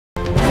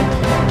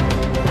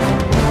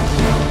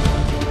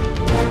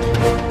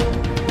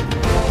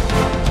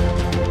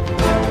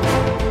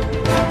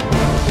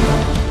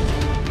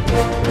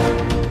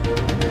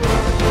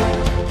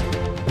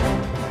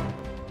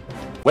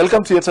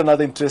Welcome to yet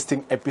another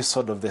interesting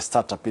episode of The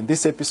Startup. In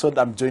this episode,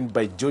 I'm joined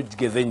by Jorge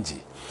Gethenji.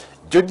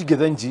 Jorge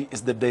Gethenji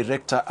is the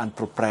director and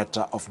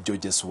proprietor of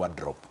Jorges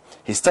Wardrobe.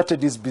 He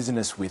started his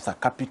business with a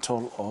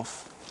capital of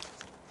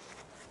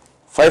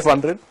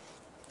 500,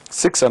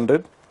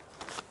 600,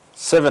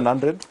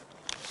 700,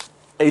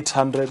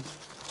 800,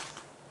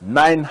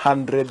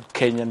 900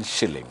 Kenyan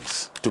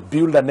shillings to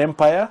build an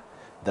empire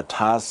that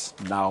has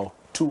now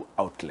 2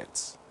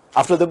 outlets.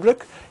 After the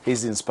break,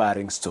 his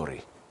inspiring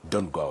story.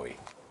 Don't go away.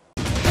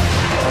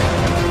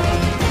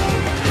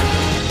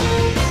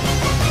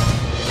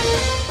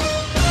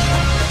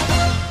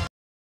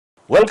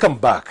 Welcome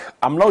back.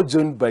 I'm now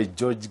joined by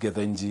Jorge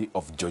Gethenji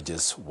of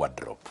Jorges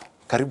Wardrobe.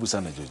 Karibu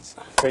sana, Jorge.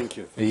 Thank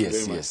you. Thank Yes,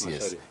 you very yes, much,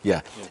 yes. Mashari.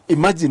 Yeah.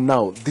 Imagine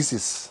now, this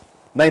is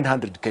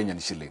 900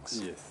 Kenyan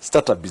shillings. Yes.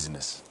 Start a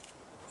business.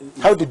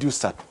 How did you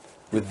start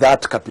with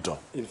that capital?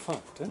 In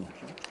fact,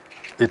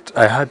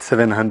 I had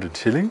 700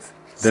 shillings.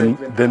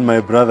 Then my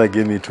brother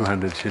gave me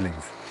 200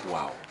 shillings.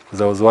 Wow.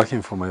 Because I was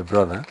working for my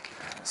brother.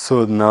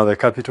 So now the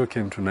capital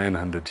came to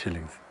 900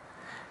 shillings.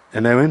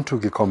 And I went to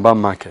Gikomba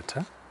market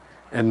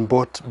and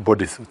bought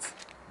bodysuits.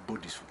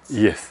 Bodysuits.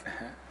 Yes.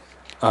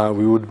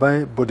 We would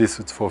buy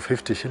bodysuits for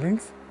 50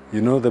 shillings.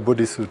 You know the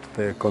bodysuit,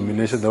 the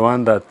combination, the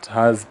one that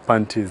has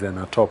panties and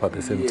a top at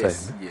the same time.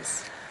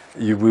 Yes.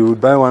 We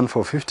would buy one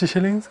for 50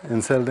 shillings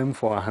and sell them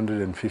for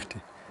 150.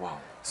 Wow.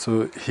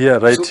 So here,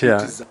 So here.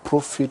 it is a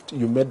profit,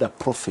 you made a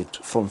profit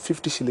from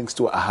 50 shillings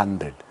to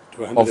 100.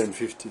 to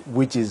 150.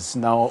 Which is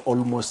now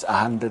almost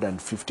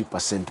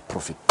 150%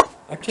 profit.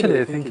 Actually,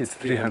 I think it's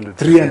 300.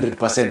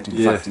 300% in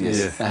Yes, fact, yes.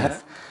 yes,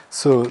 yes.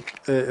 So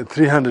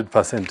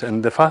 300%.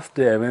 And the first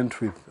day I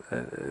went with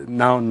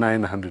now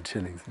 900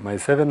 shillings. My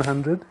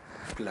 700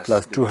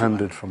 plus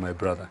 200 from my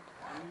brother.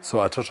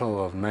 So a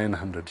total of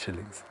 900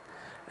 shillings.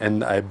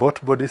 And I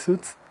bought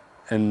bodysuits,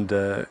 and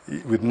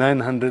with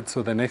 900,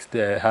 so the next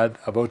day I had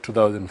about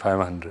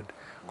 2,500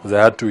 because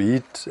I had to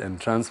eat and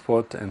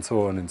transport and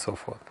so on and so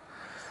forth.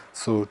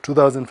 So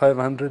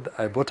 2,500,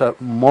 I bought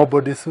more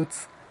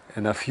bodysuits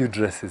and a few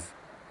dresses,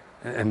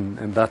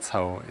 and that's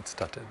how it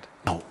started.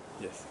 Now,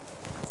 Yes.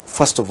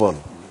 first of all,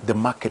 the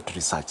market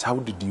research. How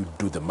did you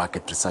do the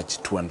market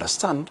research to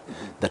understand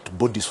that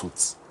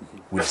bodysuits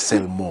will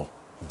sell more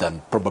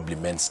than probably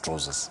men's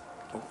trousers?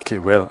 Okay,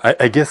 well,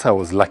 I guess I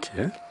was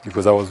lucky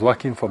because I was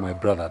working for my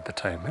brother at the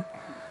time.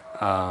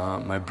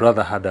 My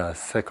brother had a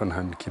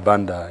second-hand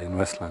kibanda in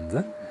Westlands.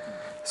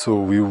 So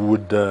we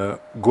would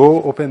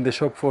go open the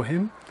shop for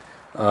him,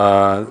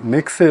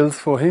 make sales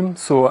for him.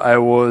 So I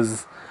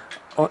was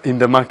in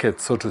the market,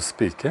 so to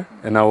speak,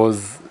 and I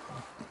was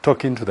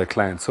talking to the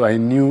client. So I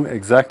knew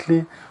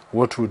exactly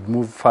what would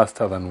move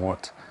faster than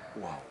what.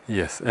 Wow.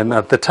 Yes, and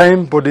at the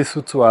time,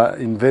 bodysuits were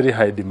in very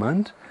high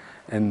demand.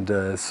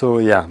 And so,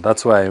 yeah,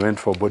 that's why I went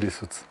for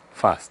bodysuits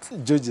first.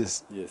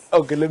 Jorges. Yes.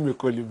 Okay, let me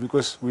call you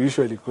because we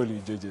usually call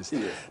you Jorges.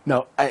 Yes.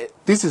 Now,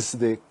 this is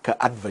the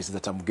advice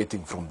that I'm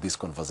getting from this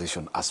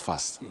conversation as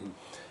first.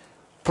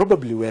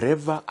 Probably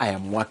wherever I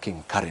am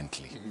working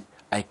currently,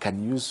 I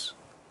can use,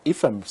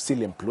 if I'm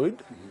still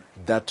employed,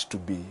 that to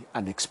be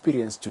an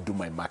experience to do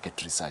my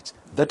market research.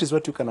 That is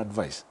what you can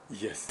advise.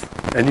 Yes.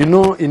 And you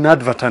know,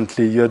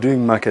 inadvertently, you're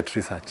doing market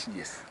research.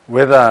 Yes.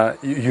 Whether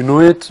you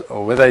know it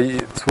or whether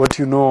it's what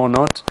you know or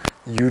not,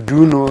 you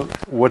do know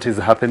what is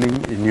happening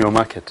in your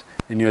market,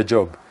 in your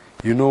job.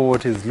 You know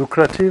what is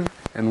lucrative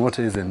and what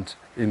isn't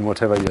in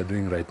whatever you're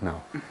doing right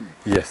now.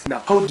 Yes. Now,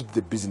 how did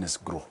the business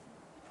grow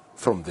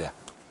from there?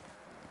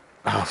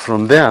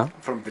 From there,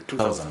 From the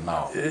 2000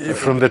 now.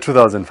 from the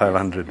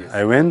 2,500,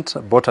 I went,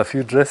 bought a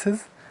few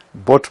dresses,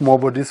 bought more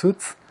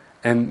bodysuits,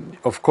 and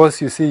of course,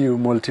 you see, you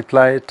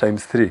multiply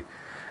times 3.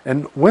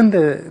 And when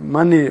the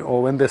money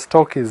or when the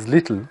stock is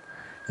little,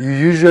 you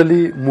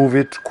usually move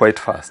it quite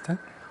fast.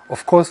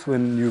 Of course,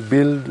 when you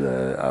build,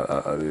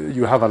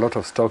 you have a lot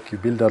of stock, you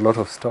build a lot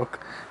of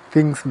stock,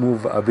 things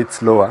move a bit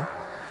slower.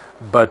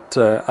 But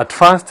at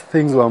first,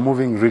 things were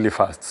moving really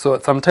fast. So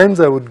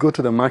sometimes I would go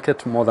to the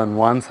market more than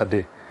once a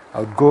day. I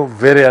would go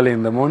very early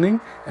in the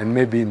morning and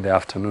maybe in the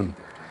afternoon.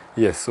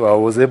 Yes, so I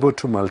was able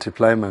to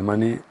multiply my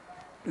money,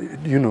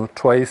 you know,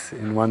 twice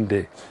in one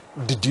day.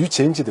 Did you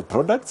change the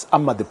products?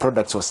 Ama the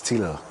products were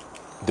still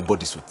the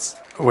bodysuits?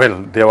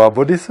 Well, there were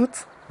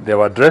bodysuits, there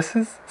were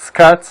dresses,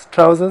 skirts,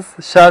 trousers,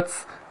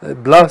 shirts,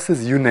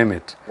 blouses, you name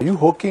it. Are you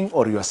hawking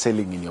or you are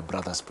selling in your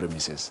brother's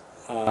premises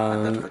at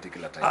that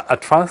particular time?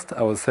 At first,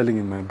 I was selling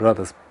in my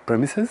brother's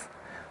premises.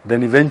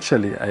 Then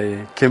eventually,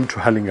 I came to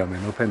Hurlingham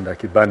and opened a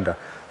kibanda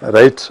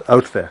right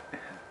out there.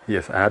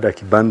 Yes, I had a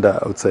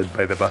kibanda outside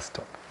by the bus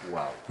stop.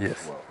 Wow.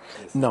 Yes. Wow.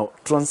 Now,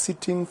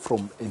 transiting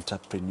from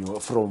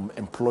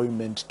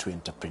employment to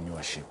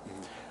entrepreneurship,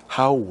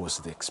 how was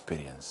the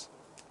experience?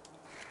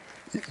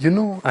 You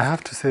know, I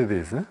have to say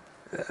this.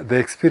 The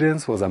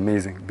experience was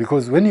amazing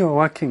because when you're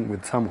working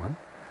with someone,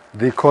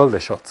 they call the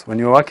shots. When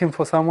you're working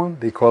for someone,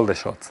 they call the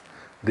shots.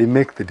 They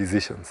make the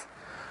decisions.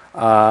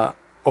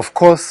 Of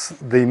course,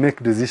 they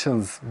make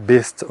decisions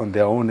based on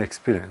their own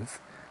experience.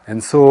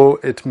 And so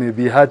it may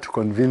be hard to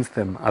convince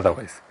them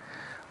otherwise.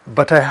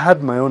 But I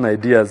had my own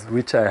ideas,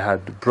 which I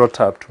had brought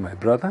up to my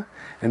brother,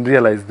 and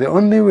realized the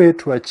only way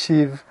to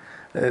achieve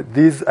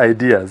these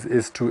ideas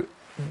is to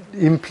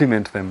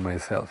implement them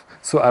myself.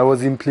 So I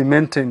was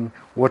implementing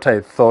what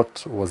I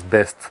thought was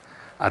best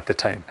at the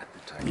time.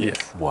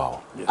 Yes.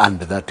 Wow. Yes. And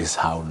that is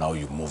how now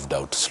you moved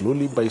out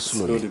slowly by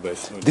slowly. Slowly by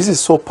slowly. This is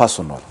so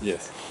personal.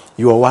 Yes.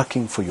 You are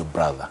working for your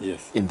brother.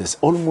 Yes. In this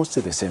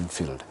almost the same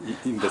field.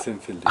 In the same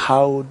field. Yes.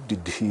 How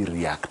did he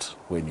react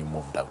when you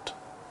moved out?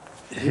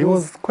 He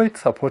was quite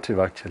supportive,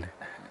 actually.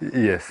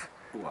 Yes.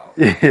 Wow.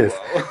 Yes,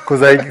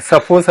 because I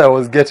suppose I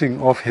was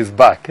getting off his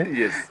back. Eh?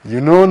 Yes.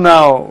 You know,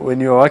 now when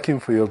you're working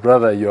for your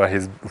brother, you are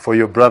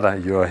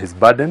his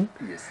burden.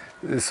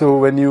 Yes. So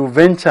when you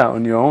venture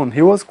on your own,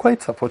 he was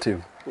quite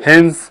supportive.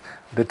 Hence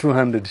the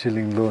 200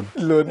 shilling loan.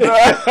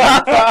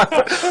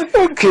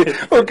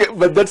 Okay,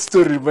 but that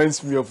story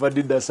reminds me of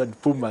Adidas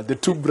and Puma, the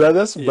two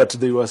brothers, but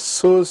they were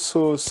so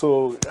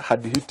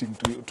hard hitting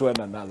to one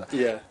another.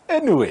 Yeah.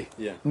 Anyway,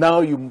 Yeah. now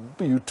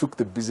you took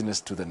the business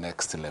to the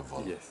next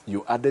level. Yes.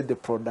 You added the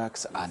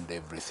products and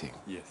everything.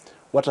 Yes.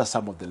 What are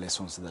some of the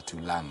lessons that you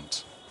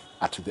learned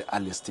at the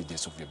early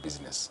stages of your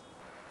business?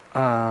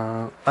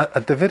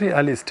 At the very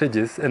early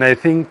stages, and I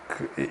think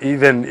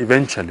even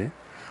eventually,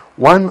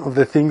 one of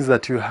the things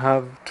that you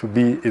have to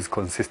be is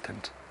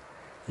consistent.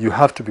 You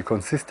have to be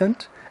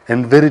consistent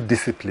and very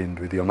disciplined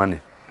with your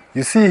money.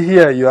 You see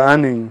here you're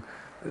earning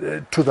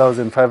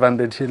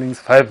 2,500 shillings,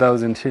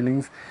 5,000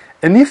 shillings,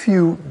 and if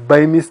you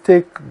by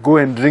mistake go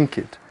and drink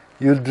it,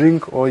 you'll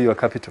drink all your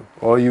capital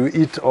or you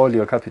eat all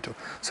your capital.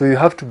 So you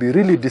have to be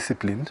really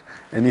disciplined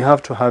and you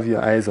have to have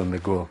your eyes on the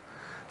goal.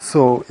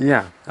 So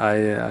yeah,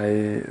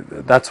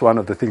 that's one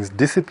of the things,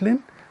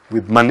 discipline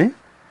with money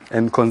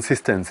and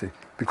consistency.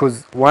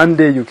 Because one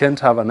day you can't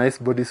have a nice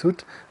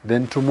bodysuit,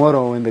 then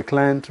tomorrow when the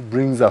client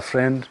brings a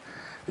friend,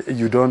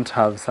 you don't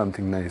have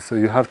something nice. So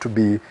you have to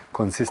be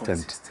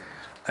consistent.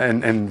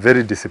 And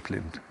very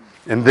disciplined.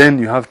 And then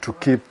you have to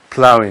keep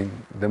plowing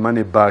the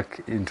money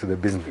back into the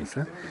business.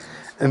 Eh?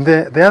 And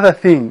the other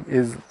thing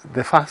is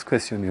the first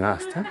question you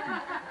asked. Eh?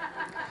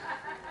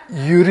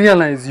 You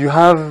realize you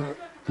have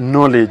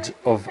knowledge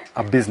of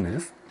a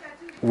business,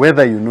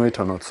 whether you know it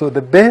or not. So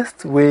the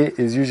best way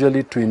is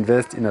usually to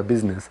invest in a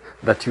business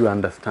that you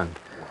understand,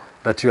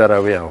 that you are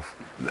aware of.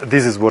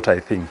 This is what I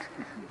think.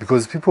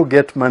 Because people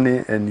get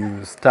money and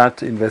you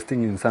start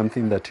investing in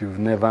something that you've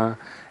never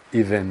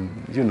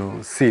even,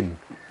 seen.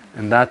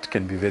 And that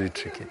can be very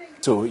tricky.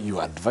 So you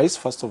advise,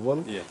 first of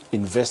all, Yeah.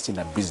 invest in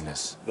a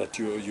business That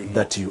you know.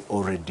 that you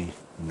already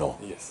know.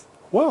 Yes.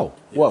 Wow,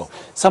 Yes. wow.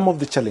 Some of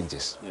the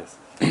challenges. Yes.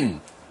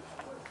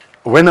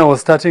 When I was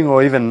starting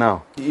or even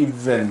now?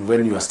 Even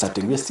when you are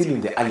starting, we're still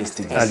in the early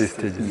stages. Early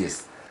stages.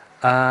 Yes.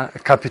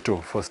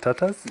 Capital for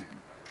starters.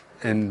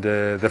 And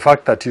the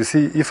fact that you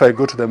see, if I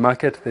go to the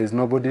market, there's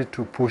nobody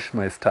to push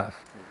my stuff.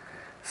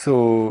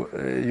 So,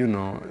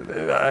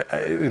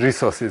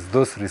 resources,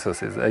 those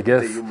resources, I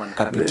guess. The human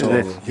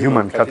capital.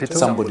 Human capital.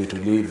 Somebody to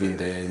live in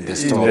the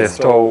store. In the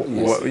store,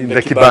 Yes. in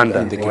the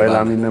kibanda, In the while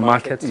I'm kibanda. in the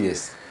market.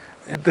 Yes.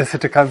 The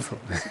city council.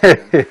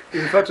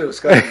 In fact, I was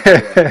coming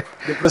to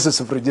The process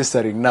of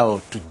registering now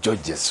to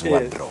Jorges'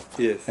 wardrobe.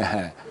 Yes.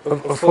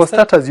 For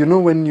starters,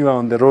 when you are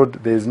on the road,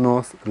 there is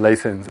no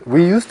license.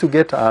 We used to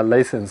get our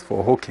license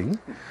for hawking,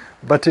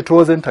 but it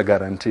wasn't a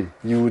guarantee.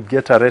 You would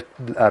get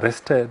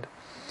arrested.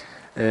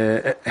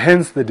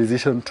 Hence the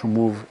decision to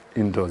move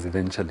indoors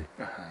eventually.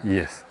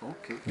 Yes.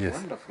 Okay. Yes.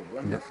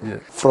 Wonderful.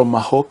 Yes. From a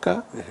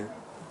hawker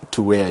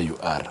to where you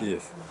are.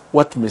 Yes.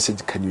 What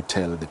message can you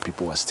tell the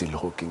people who are still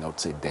hawking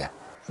outside there?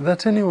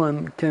 That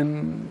anyone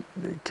can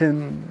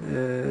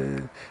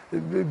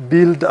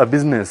build a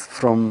business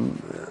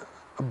from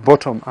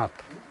bottom up.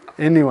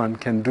 Anyone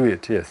can do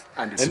it. Yes.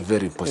 And it's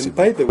very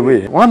possible. And by the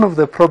way, One of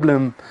the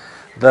problems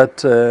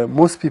that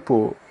most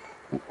people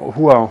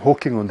who are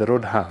hawking on the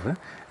road have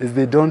is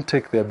they don't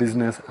take their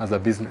business as a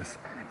business.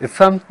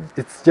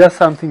 It's just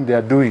something they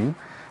are doing,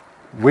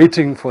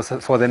 waiting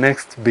for the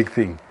next big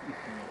thing.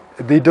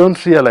 They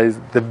don't realize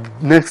the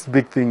next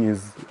big thing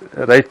is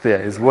right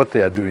there, is what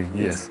they are doing.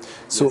 Yes.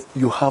 So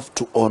you have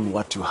to own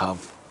what you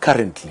have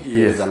currently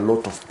Yes. with a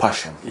lot of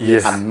passion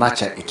Yes. and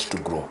nurture it to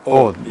grow.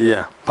 Oh,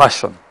 yeah.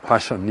 Passion,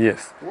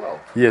 yes. Wow.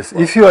 Yes.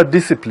 If you are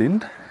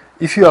disciplined,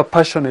 if you are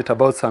passionate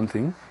about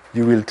something,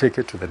 you will take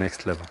it to the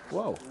next level.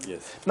 Wow.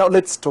 yes. Now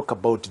let's talk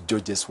about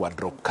Jorges'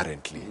 wardrobe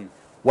currently.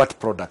 What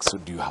products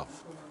do you have?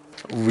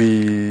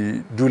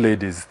 We do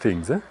ladies'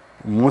 things,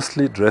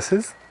 mostly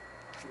dresses.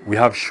 We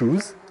have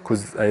shoes,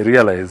 because I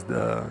realized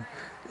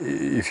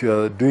if you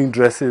are doing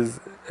dresses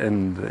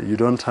and you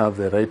don't have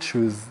the right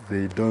shoes,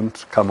 they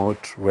don't come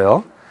out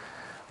well.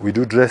 We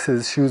do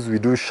dresses, shoes, we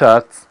do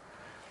shirts,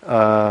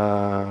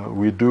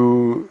 we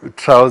do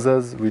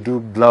trousers, we do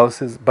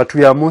blouses, but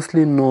we are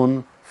mostly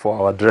known for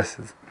our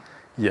dresses.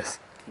 Yes.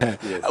 Yes.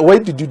 Why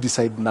did you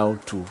decide now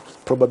to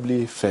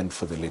probably fend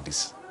for the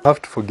ladies? You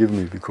have to forgive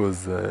me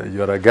because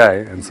you're a guy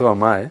and so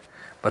am I,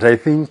 but I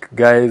think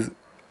guys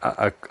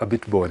are a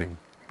bit boring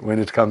when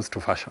it comes to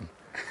fashion.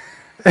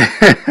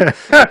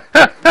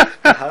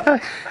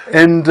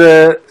 And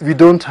we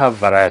don't have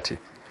variety.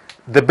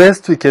 The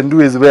best we can do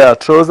is wear a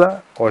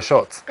trouser or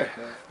shorts.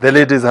 The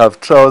ladies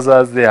have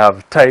trousers, they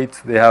have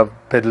tights, they have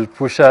pedal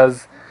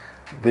pushers,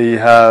 they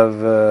have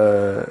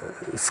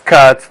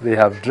skirts, they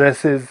have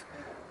dresses,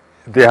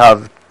 they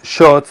have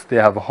shorts, they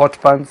have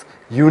hot pants,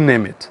 you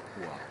name it.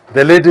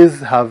 The ladies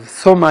have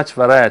so much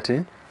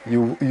variety.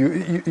 You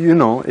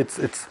know,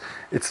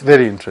 it's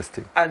very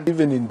interesting. And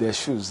even in their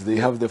shoes, they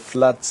have the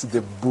flats, the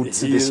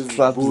boots, Heels, the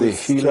straps,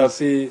 boots, the heels.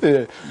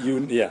 strappy,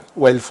 Yeah.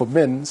 While for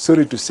men,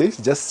 sorry to say, it's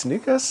just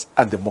sneakers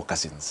and the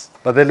moccasins.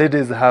 But the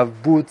ladies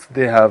have boots,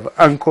 they have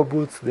ankle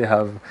boots, they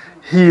have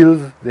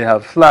heels, they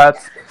have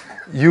flats,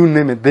 you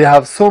name it. They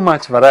have so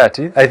much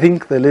variety. I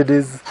think the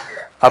ladies'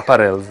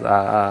 apparels,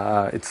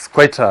 it's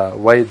quite a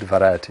wide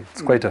variety.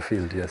 It's quite a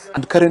field, yes.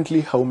 And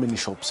currently, how many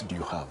shops do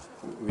you have?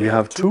 We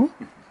have two,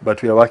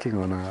 but we are working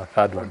on a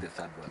third one. The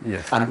third one.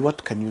 Yes. And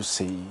what can you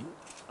say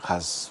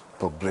has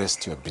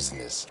progressed your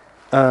business?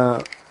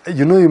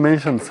 You know, you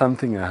mentioned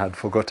something I had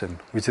forgotten,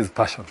 which is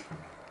passion.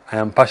 I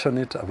am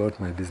passionate about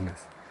my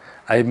business.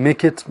 I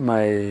make it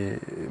my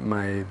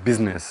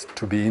business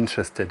to be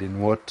interested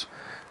in what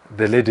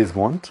the ladies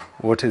want,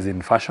 what is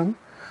in fashion.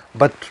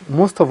 But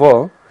most of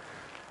all,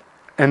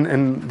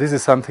 and this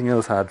is something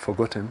else I had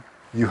forgotten,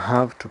 you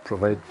have to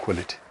provide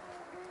quality.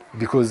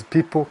 Because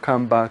people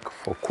come back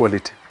for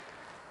quality.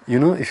 You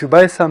know, if you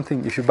buy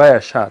something, if you buy a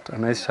shirt, a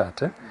nice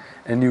shirt,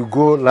 and you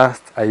go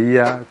last a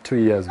year, 2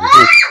 years with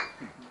it,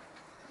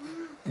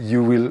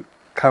 you will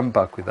come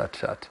back with that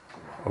shirt,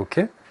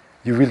 okay?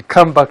 You will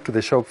come back to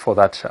the shop for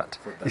that shirt.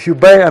 If you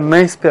buy a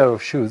nice pair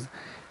of shoes,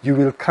 you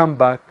will come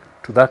back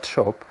to that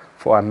shop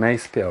for a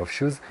nice pair of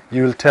shoes.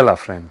 You will tell a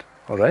friend,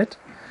 all right?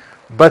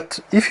 But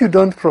if you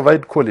don't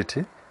provide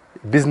quality,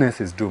 business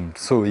is doomed.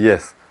 So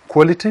yes,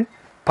 quality,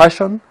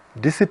 passion,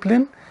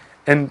 discipline,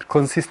 and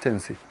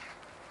consistency.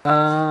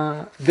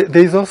 There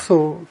is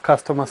also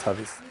customer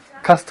service.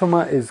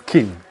 Customer is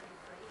king,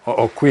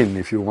 or queen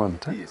if you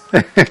want. Yes.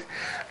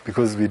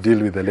 Because we deal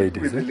with the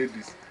ladies. With the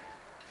ladies.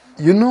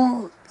 You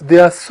know,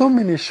 there are so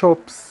many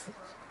shops,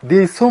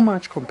 there is so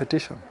much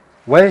competition.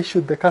 Why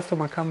should the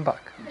customer come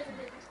back?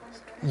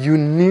 You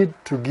need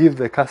to give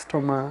the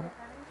customer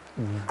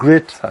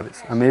great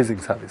service, amazing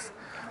service.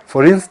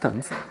 For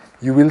instance,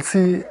 you will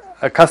see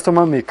a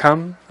customer may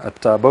come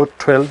at about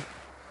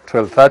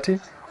 12:30,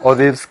 or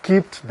they've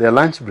skipped their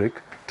lunch break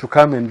to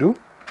come and do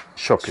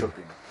shopping.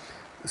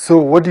 So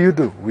what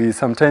do? We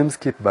sometimes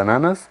keep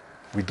bananas,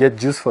 we get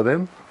juice for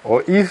them,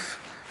 or if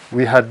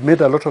we had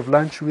made a lot of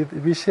lunch,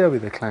 we share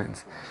with the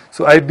clients.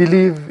 So I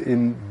believe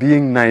in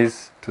being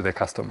nice to the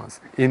customers,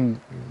 in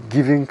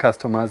giving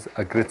customers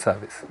a great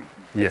service.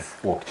 Yes.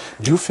 Well,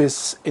 do you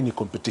face any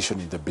competition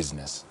in the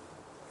business?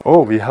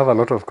 Oh, we have a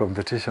lot of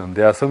competition.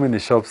 There are so many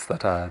shops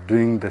that are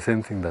doing the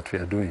same thing that we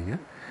are doing.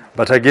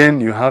 But again,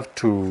 you have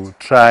to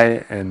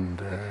try and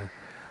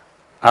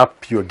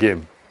up your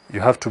game.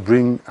 You have to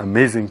bring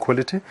amazing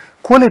quality.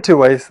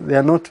 Quality-wise, there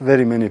are not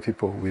very many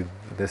people with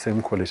the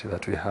same quality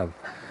that we have.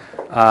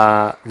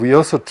 We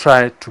also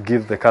try to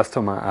give the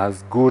customer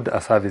as good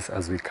a service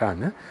as we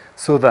can,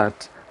 so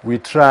that we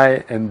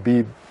try and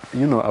be,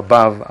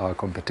 above our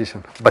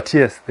competition. But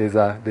yes,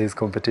 there is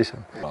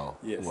competition. Wow.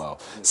 Yes. Wow.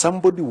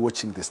 Somebody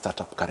watching the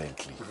startup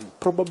currently,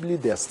 probably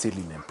they are still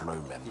in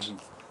employment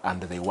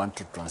and they want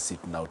to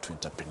transit now to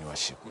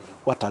entrepreneurship.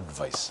 What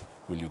advice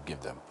will you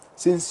give them,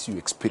 since you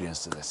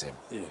experienced the same?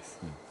 Yes.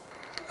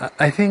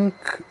 I think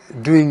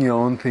doing your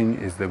own thing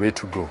is the way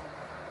to go.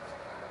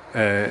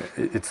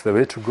 It's the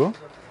way to go.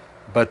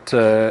 But,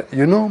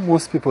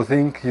 most people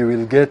think you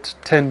will get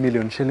 10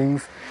 million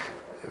shillings,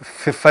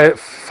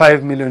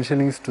 5 million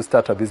shillings to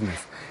start a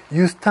business.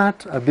 You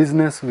start a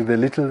business with the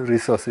little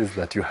resources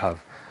that you have.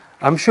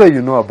 I'm sure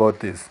you know about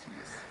this.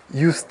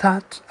 You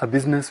start a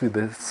business with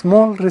the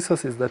small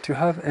resources that you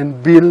have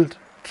and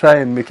try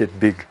and make it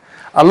big.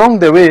 Along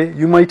the way,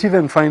 you might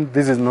even find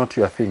this is not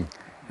your thing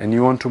and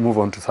you want to move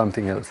on to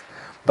something else.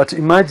 But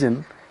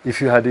imagine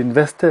if you had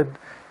invested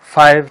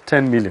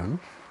 5-10 million,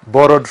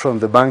 borrowed from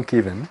the bank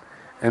even,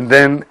 and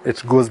then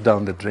it goes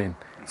down the drain.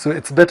 So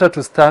it's better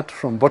to start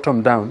from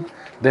bottom down,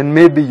 then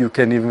maybe you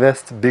can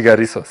invest bigger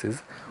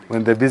resources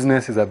when the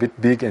business is a bit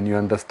big and you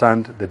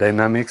understand the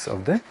dynamics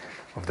of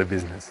the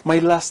business. My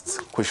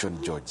last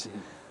question, George.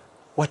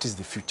 What is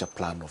the future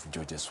plan of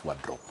Jorges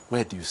Wardrobe?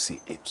 Where do you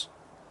see it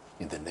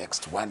in the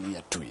next 1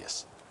 year, 2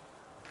 years?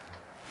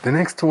 The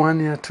next 1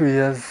 year, 2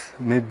 years,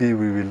 maybe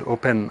we will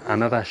open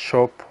another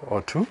shop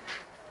or two.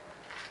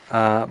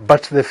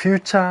 But the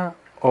future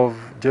of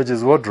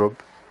Jorges Wardrobe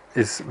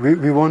is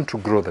we want to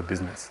grow the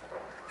business.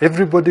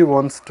 Everybody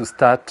wants to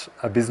start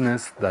a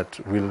business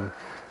that will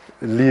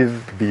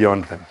live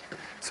beyond them.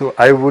 So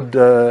I would,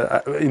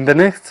 in the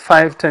next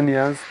 5-10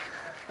 years,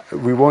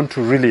 we want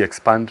to really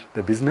expand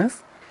the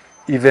business,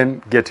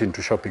 even get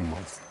into shopping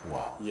malls.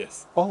 Wow.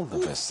 Yes. All the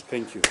best.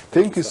 Thank you.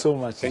 Thank you so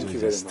much, Thank you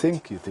Jorges. very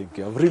much. Thank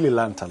you. I've really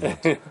learned a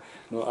lot.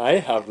 No, I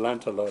have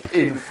learnt a lot.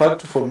 In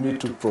fact, for me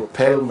to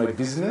propel my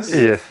business,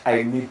 Yes.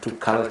 I need to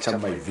culture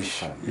my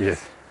vision.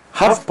 Yes.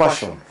 Have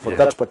passion for Yeah.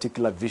 that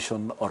particular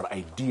vision or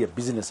idea,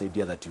 business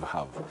idea that you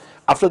have.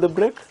 After the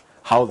break,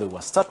 how they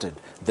were started.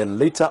 Then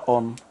later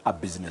on, a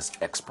business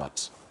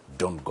expert.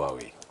 Don't go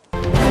away.